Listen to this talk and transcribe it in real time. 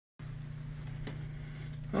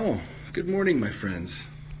Oh, good morning, my friends.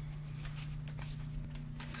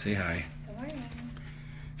 Say hi. Good morning.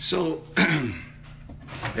 So,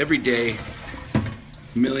 every day,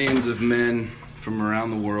 millions of men from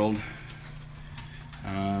around the world,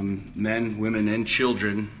 men, women, and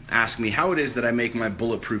children, ask me how it is that I make my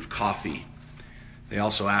bulletproof coffee. They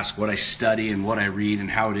also ask what I study and what I read and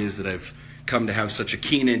how it is that I've come to have such a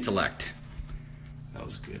keen intellect. That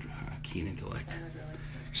was good, keen intellect.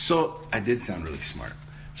 So, I did sound really smart.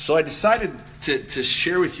 So I decided to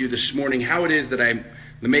share with you this morning how it is that I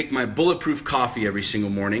make my bulletproof coffee every single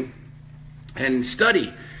morning and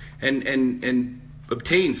study and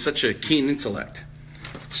obtain such a keen intellect.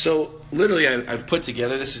 So literally I've put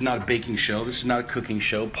together, this is not a baking show, this is not a cooking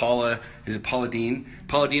show. Paula Dean,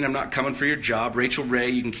 I'm not coming for your job. Rachel Ray,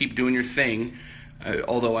 you can keep doing your thing.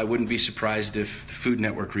 Although I wouldn't be surprised if the Food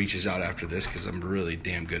Network reaches out after this because I'm really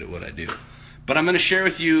damn good at what I do. But I'm going to share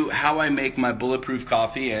with you how I make my bulletproof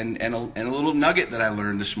coffee and a little nugget that I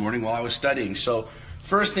learned this morning while I was studying. So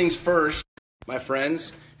first things first, my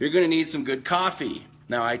friends, you're going to need some good coffee.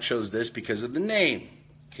 Now I chose this because of the name,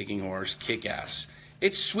 Kicking Horse, Kick-Ass.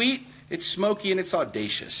 It's sweet, it's smoky, and it's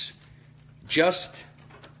audacious. Just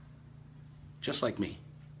like me.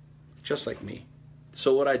 Just like me.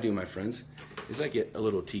 So what I do, my friends, is I get a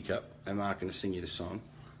little teacup. I'm not going to sing you the song,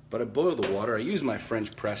 but I boil the water. I use my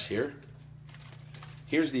French press here.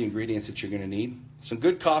 Here's the ingredients that you're going to need. Some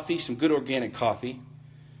good coffee, some good organic coffee,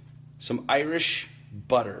 some Irish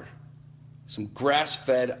butter, some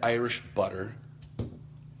grass-fed Irish butter, a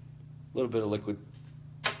little bit of liquid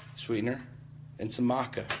sweetener, and some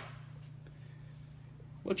maca.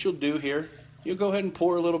 What you'll do here, you'll go ahead and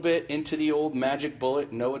pour a little bit into the old magic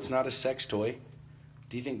bullet. No, it's not a sex toy.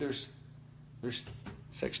 Do you think there's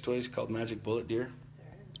sex toys called magic bullet, dear?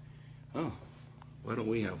 Oh, why don't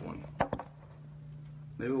we have one?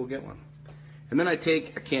 Maybe we'll get one. And then I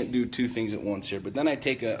can't do two things at once here, but then I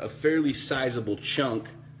take a fairly sizable chunk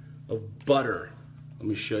of butter. Let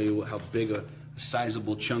me show you how big a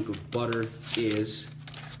sizable chunk of butter is.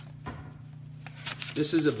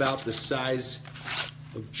 This is about the size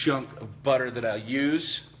of chunk of butter that I'll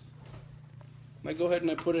use. I go ahead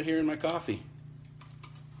and I put it here in my coffee.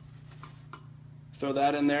 Throw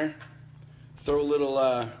that in there. Throw a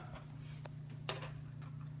little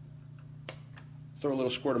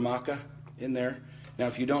squirt of maca in there. Now,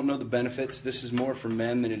 if you don't know the benefits, this is more for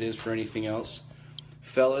men than it is for anything else.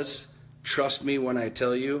 Fellas, trust me when I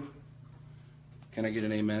tell you. Can I get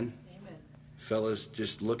an amen? Amen. Fellas,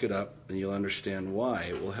 just look it up and you'll understand why.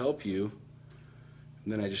 It will help you.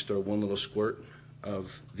 And then I just throw one little squirt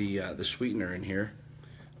of the sweetener in here.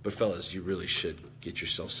 But fellas, you really should get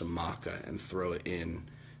yourself some maca and throw it in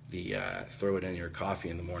your coffee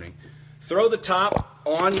in the morning. Throw the top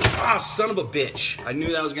on. Ah, son of a bitch. I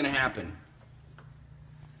knew that was going to happen.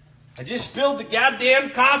 I just spilled the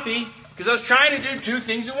goddamn coffee because I was trying to do two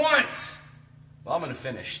things at once. Well, I'm going to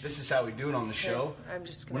finish. This is how we do it on the show.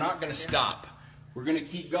 We're not going to stop. We're going to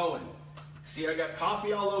keep going. See, I got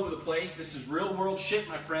coffee all over the place. This is real world shit,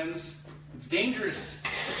 my friends. It's dangerous.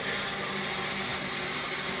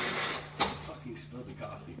 Fucking spilled the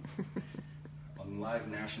coffee. On live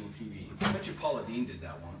national TV. I bet you Paula Dean did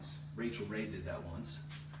that once. Rachel Ray did that once.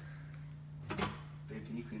 Babe,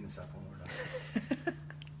 can you clean this up one more time?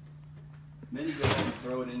 Then you go ahead and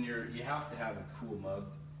throw it in you have to have a cool mug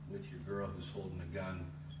with your girl who's holding a gun.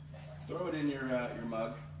 Throw it in your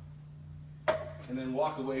mug. And then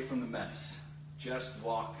walk away from the mess. Just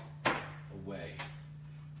walk away.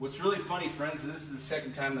 What's really funny, friends, this is the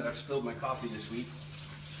second time that I've spilled my coffee this week.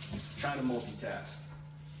 I'm trying to multitask.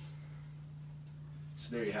 So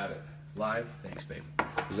there you have it. Live. Thanks, babe.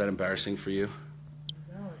 Was that embarrassing for you?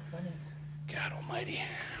 No, it's funny. God almighty.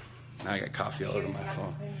 Now I got coffee all over my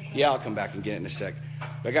phone. Yeah, I'll come back and get it in a sec.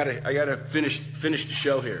 I gotta finish the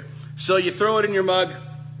show here. So you throw it in your mug.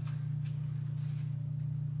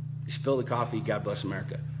 You spill the coffee. God bless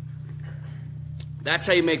America. That's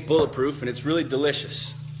how you make Bulletproof, and it's really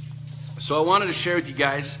delicious. So I wanted to share with you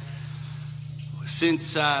guys,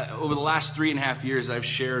 since over the last 3.5 years, I've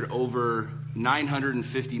shared over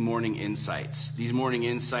 950 morning insights. These morning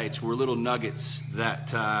insights were little nuggets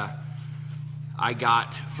that I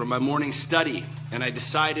got from my morning study, and I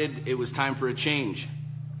decided it was time for a change.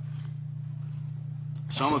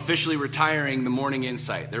 So I'm officially retiring the morning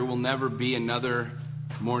insight. There will never be another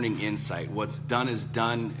morning insight. What's done is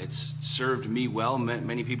done. It's served me well.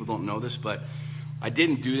 Many people don't know this, but I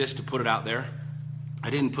didn't do this to put it out there. I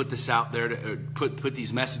didn't put this out there to put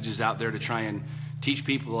these messages out there to try and teach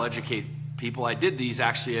people, educate people. I did these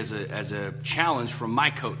actually as a challenge from my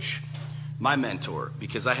coach, my mentor,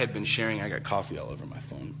 because I had been sharing. I got coffee all over my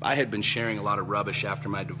phone. I had been sharing a lot of rubbish after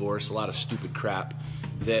my divorce, a lot of stupid crap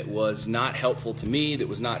that was not helpful to me, that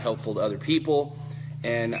was not helpful to other people.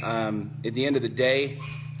 And at the end of the day,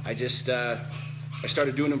 I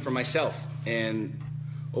started doing them for myself. And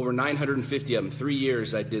over 950 of them, 3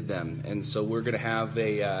 years I did them. And so we're going to have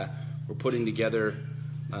we're putting together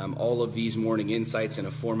all of these morning insights in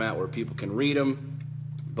a format where people can read them,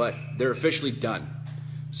 but they're officially done.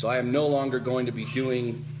 So I am no longer going to be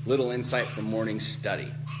doing little insight from morning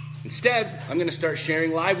study. Instead, I'm going to start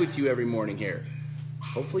sharing live with you every morning here.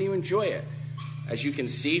 Hopefully you enjoy it. As you can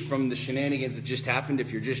see from the shenanigans that just happened,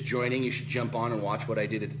 if you're just joining, you should jump on and watch what I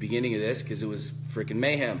did at the beginning of this, because it was freaking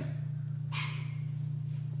mayhem.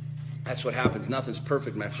 That's what happens. Nothing's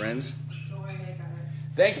perfect, my friends. Don't worry, I got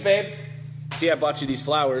it. Thanks, babe. See, I bought you these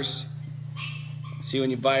flowers. See, when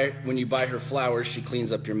you buy her flowers, she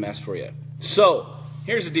cleans up your mess for you. So,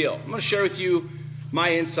 here's the deal. I'm going to share with you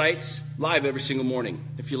my insights live every single morning.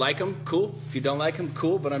 If you like them, cool. If you don't like them,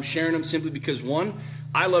 cool. But I'm sharing them simply because, one,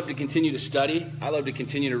 I love to continue to study. I love to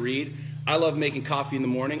continue to read. I love making coffee in the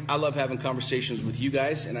morning. I love having conversations with you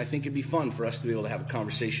guys, and I think it'd be fun for us to be able to have a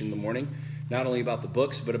conversation in the morning, not only about the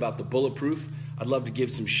books, but about the Bulletproof. I'd love to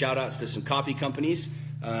give some shout outs to some coffee companies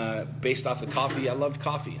based off the coffee. I love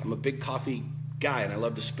coffee. I'm a big coffee guy, and I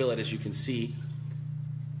love to spill it, as you can see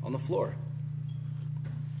on the floor.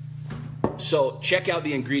 So check out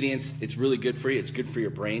the ingredients. It's really good for you. It's good for your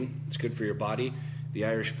brain. It's good for your body. The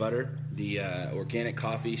Irish butter, the organic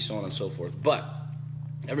coffee, so on and so forth. But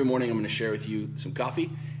every morning I'm going to share with you some coffee,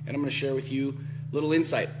 and I'm going to share with you a little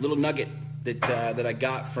insight, little nugget that I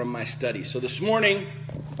got from my study. So this morning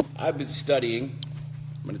I've been studying.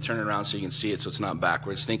 I'm going to turn it around so you can see it so it's not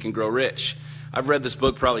backwards. Think and Grow Rich. I've read this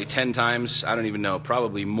book probably 10 times. I don't even know,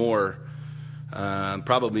 probably more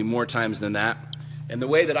times than that. And the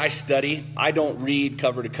way that I study, I don't read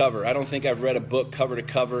cover to cover. I don't think I've read a book cover to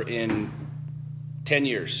cover in 10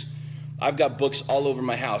 years. I've got books all over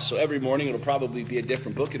my house. So every morning it'll probably be a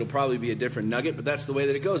different book. It'll probably be a different nugget, but that's the way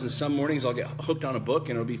that it goes. And some mornings I'll get hooked on a book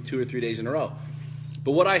and it'll be 2 or 3 days in a row.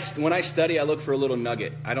 But when I study, I look for a little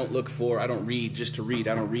nugget. I don't read just to read.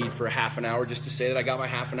 I don't read for a half an hour just to say that I got my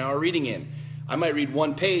half an hour reading in. I might read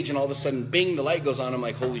one page and all of a sudden, bing, the light goes on. I'm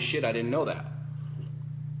like, holy shit, I didn't know that.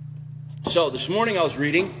 So this morning I was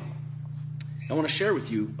reading. I want to share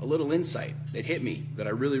with you a little insight that hit me that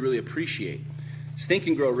I really, really appreciate. It's Think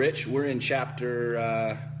and Grow Rich. We're in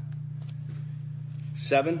chapter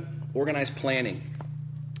 7, Organized Planning.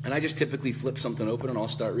 And I just typically flip something open and I'll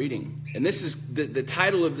start reading. And this is the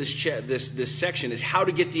title of this section is How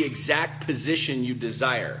to Get the Exact Position You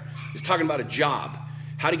Desire. It's talking about a job.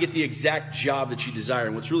 How to get the exact job that you desire.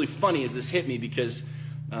 And what's really funny is this hit me because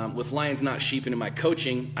with Lions Not Sheep and in my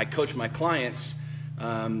coaching, I coach my clients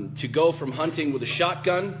to go from hunting with a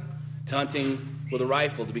shotgun to hunting with a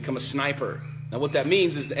rifle, to become a sniper. Now what that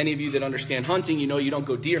means is that any of you that understand hunting, you know you don't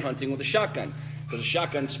go deer hunting with a shotgun, because a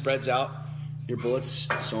shotgun spreads out your bullets,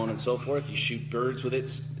 so on and so forth. You shoot birds with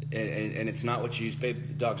it, and it's not what you use. Babe,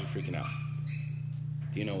 the dogs are freaking out.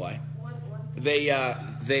 Do you know why?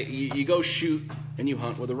 You go shoot and you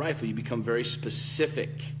hunt with a rifle. You become very specific.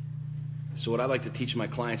 So what I like to teach my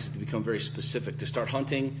clients is to become very specific, to start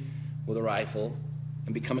hunting with a rifle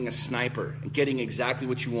and becoming a sniper and getting exactly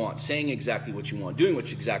what you want, saying exactly what you want, doing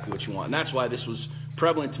exactly what you want. And that's why this was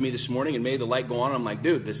prevalent to me this morning and made the light go on. I'm like,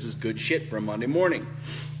 dude, this is good shit for a Monday morning.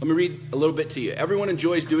 Let me read a little bit to you. Everyone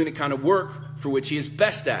enjoys doing the kind of work for which he is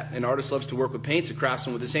best at. An artist loves to work with paints, a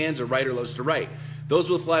craftsman with his hands, a writer loves to write. Those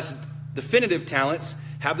with less definitive talents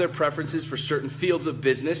have their preferences for certain fields of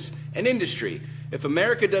business and industry. If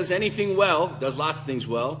America does anything well, does lots of things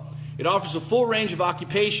well, it offers a full range of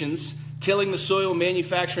occupations, tilling the soil,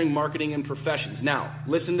 manufacturing, marketing, and professions. Now,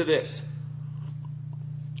 listen to this.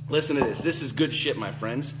 Listen to this. This is good shit, my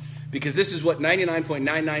friends, because this is what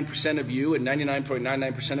 99.99% of you and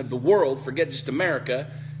 99.99% of the world, forget just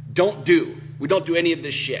America, don't do. We don't do any of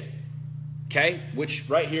this shit. Okay? Which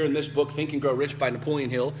right here in this book, Think and Grow Rich by Napoleon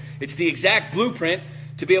Hill, it's the exact blueprint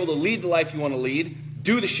to be able to lead the life you want to lead,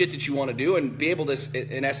 do the shit that you want to do, and be able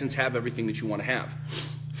to, in essence, have everything that you want to have.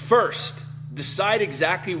 First, decide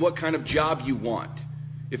exactly what kind of job you want.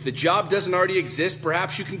 If the job doesn't already exist,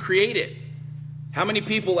 perhaps you can create it. How many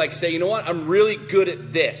people say, you know what, I'm really good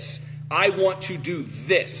at this. I want to do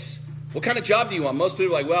this. What kind of job do you want? Most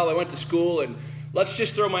people are like, well, I went to school and let's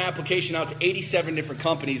just throw my application out to 87 different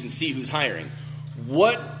companies and see who's hiring.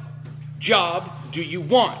 What job do you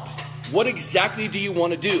want? What exactly do you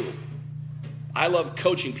want to do? I love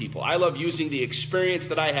coaching people. I love using the experience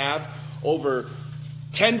that I have over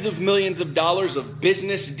tens of millions of dollars of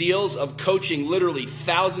business deals, of coaching literally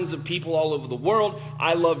thousands of people all over the world.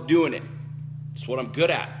 I love doing it. It's what I'm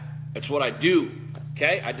good at. It's what I do.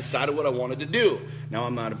 Okay? I decided what I wanted to do. Now,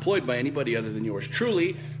 I'm not employed by anybody other than yours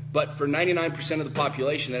truly, but for 99% of the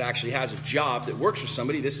population that actually has a job that works for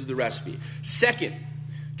somebody, this is the recipe. Second,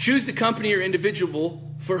 choose the company or individual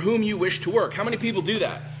for whom you wish to work. How many people do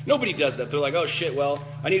that? Nobody does that. They're like, oh shit, well,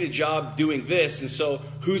 I need a job doing this, and so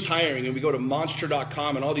who's hiring? And we go to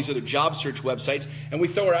monster.com and all these other job search websites, and we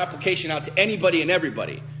throw our application out to anybody and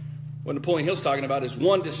everybody. What Napoleon Hill's talking about is,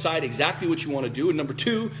 one, decide exactly what you want to do, and number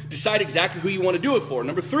two, decide exactly who you want to do it for.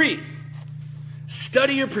 Number three,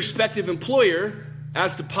 study your prospective employer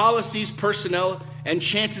as to policies, personnel, and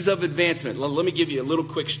chances of advancement. Let me give you a little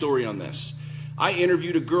quick story on this. I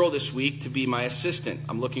interviewed a girl this week to be my assistant.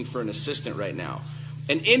 I'm looking for an assistant right now.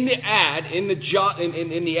 And in the ad,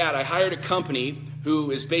 I hired a company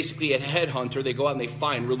who is basically a headhunter. They go out and they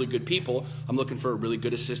find really good people. I'm looking for a really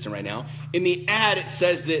good assistant right now. In the ad, it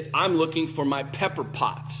says that I'm looking for my pepper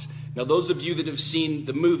pots. Now, those of you that have seen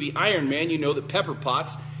the movie Iron Man, you know that Pepper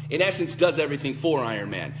Potts, in essence, does everything for Iron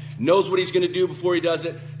Man. Knows what he's going to do before he does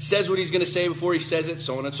it, says what he's going to say before he says it,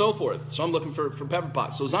 so on and so forth. So I'm looking for Pepper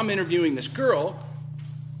Potts. So as I'm interviewing this girl,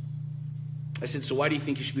 I said, so why do you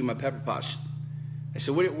think you should be my Pepper Potts? I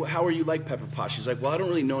said, how are you like Pepper Potts? She's like, well, I don't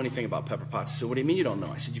really know anything about Pepper Potts. I said, what do you mean you don't know?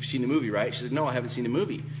 I said, you've seen the movie, right? She said, no, I haven't seen the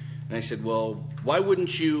movie. And I said, well, why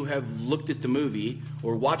wouldn't you have looked at the movie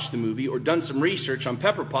or watched the movie or done some research on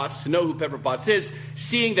Pepper Potts to know who Pepper Potts is,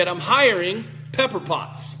 seeing that I'm hiring Pepper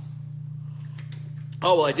Potts?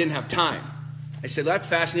 Oh, well, I didn't have time. I said, that's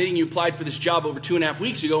fascinating. You applied for this job over 2.5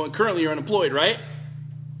 weeks ago, and currently you're unemployed, right?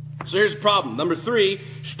 So here's the problem. Number three,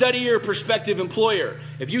 study your prospective employer.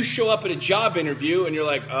 If you show up at a job interview and you're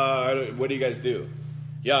like, what do you guys do?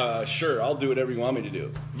 Yeah, sure, I'll do whatever you want me to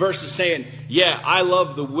do. Versus saying, yeah, I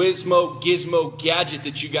love the Wizmo Gizmo gadget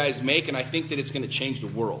that you guys make, and I think that it's going to change the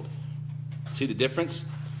world. See the difference?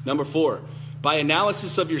 Number four, by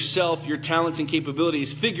analysis of yourself, your talents and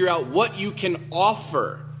capabilities, figure out what you can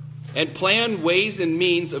offer and plan ways and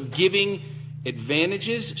means of giving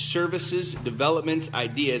advantages, services, developments,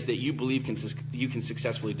 ideas that you believe you can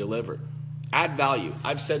successfully deliver. Add value.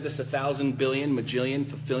 I've said this 1,000 billion, majillion,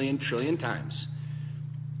 fulfillion, trillion times.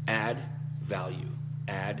 Add value.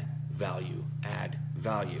 Add value. Add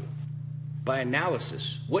value. By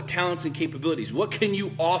analysis, what talents and capabilities, what can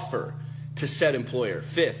you offer to said employer?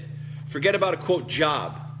 Fifth, forget about a quote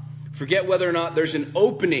job. Forget whether or not there's an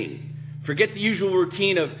opening. Forget the usual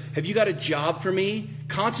routine of, have you got a job for me?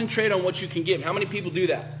 Concentrate on what you can give. How many people do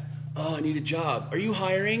that? Oh, I need a job. Are you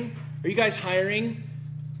hiring? Are you guys hiring?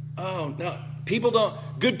 Oh, no.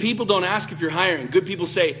 Good people don't ask if you're hiring. Good people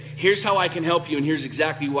say, here's how I can help you, and here's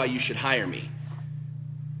exactly why you should hire me.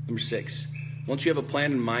 Number six, once you have a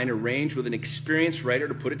plan in mind, arrange with an experienced writer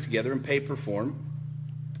to put it together in paper form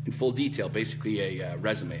in full detail, basically a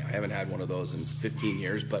resume. I haven't had one of those in 15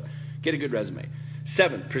 years, but get a good resume.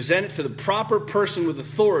 7, present it to the proper person with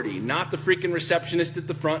authority, not the freaking receptionist at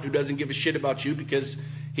the front who doesn't give a shit about you because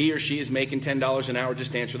he or she is making $10 an hour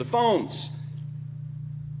just to answer the phones.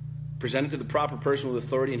 Present it to the proper person with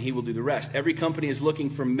authority and he will do the rest. Every company is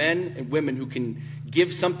looking for men and women who can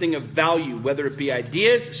give something of value, whether it be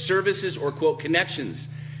ideas, services, or quote connections.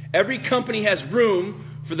 Every company has room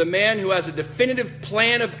for the man who has a definitive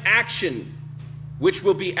plan of action which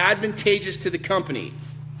will be advantageous to the company.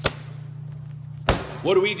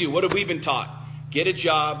 What do we do? What have we been taught? Get a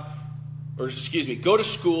job, go to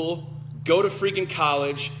school, go to freaking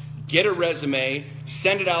college, get a resume,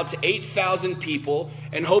 send it out to 8,000 people,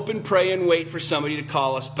 and hope and pray and wait for somebody to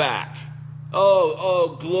call us back.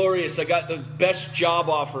 Oh, glorious, I got the best job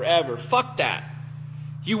offer ever. Fuck that.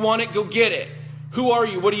 You want it, go get it. Who are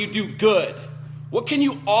you? What do you do? Good. What can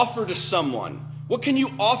you offer to someone? What can you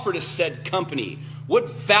offer to said company? What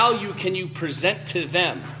value can you present to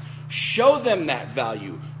them? Show them that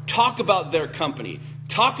value. Talk about their company.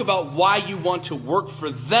 Talk about why you want to work for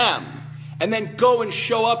them. And then go and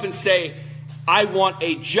show up and say, I want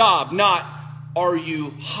a job, not, are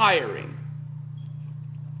you hiring?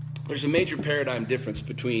 There's a major paradigm difference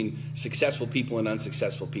between successful people and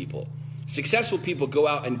unsuccessful people. Successful people go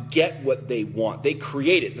out and get what they want. They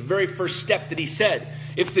create it. The very first step that he said,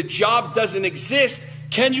 if the job doesn't exist,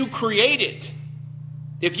 can you create it?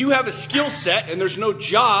 If you have a skill set and there's no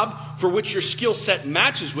job for which your skill set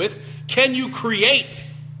matches with, can you create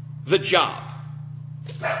the job?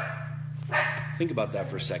 Think about that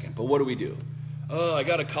for a second. But what do? Oh, I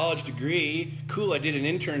got a college degree. Cool, I did an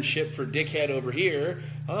internship for dickhead over here.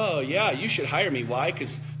 Oh, yeah, you should hire me. Why?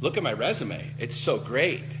 Because look at my resume. It's so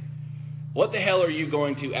great. What the hell are you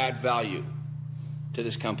going to add value to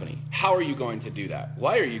this company? How are you going to do that?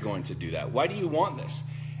 Why are you going to do that? Why do you want this?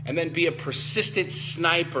 And then be a persistent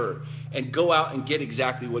sniper and go out and get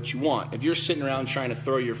exactly what you want. If you're sitting around trying to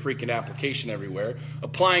throw your freaking application everywhere,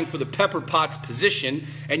 applying for the Pepper Potts position,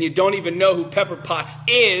 and you don't even know who Pepper Potts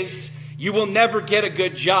is, you will never get a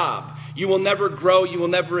good job. You will never grow. You will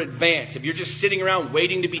never advance. If you're just sitting around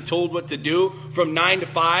waiting to be told what to do from 9 to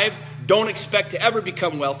 5, don't expect to ever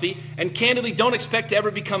become wealthy. And candidly, don't expect to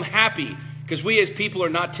ever become happy, because we as people are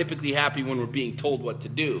not typically happy when we're being told what to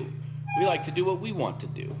do. We like to do what we want to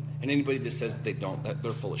do. And anybody that says that they don't,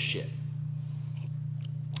 they're full of shit.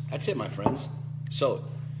 That's it, my friends. So,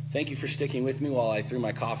 thank you for sticking with me while I threw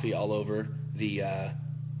my coffee all over the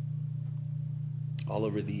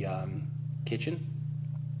kitchen.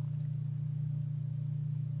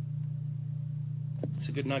 It's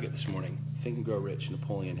a good nugget this morning. Think and Grow Rich,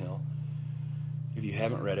 Napoleon Hill. If you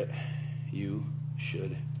haven't read it, you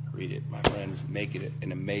should read it. My friends, make it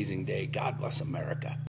an amazing day. God bless America.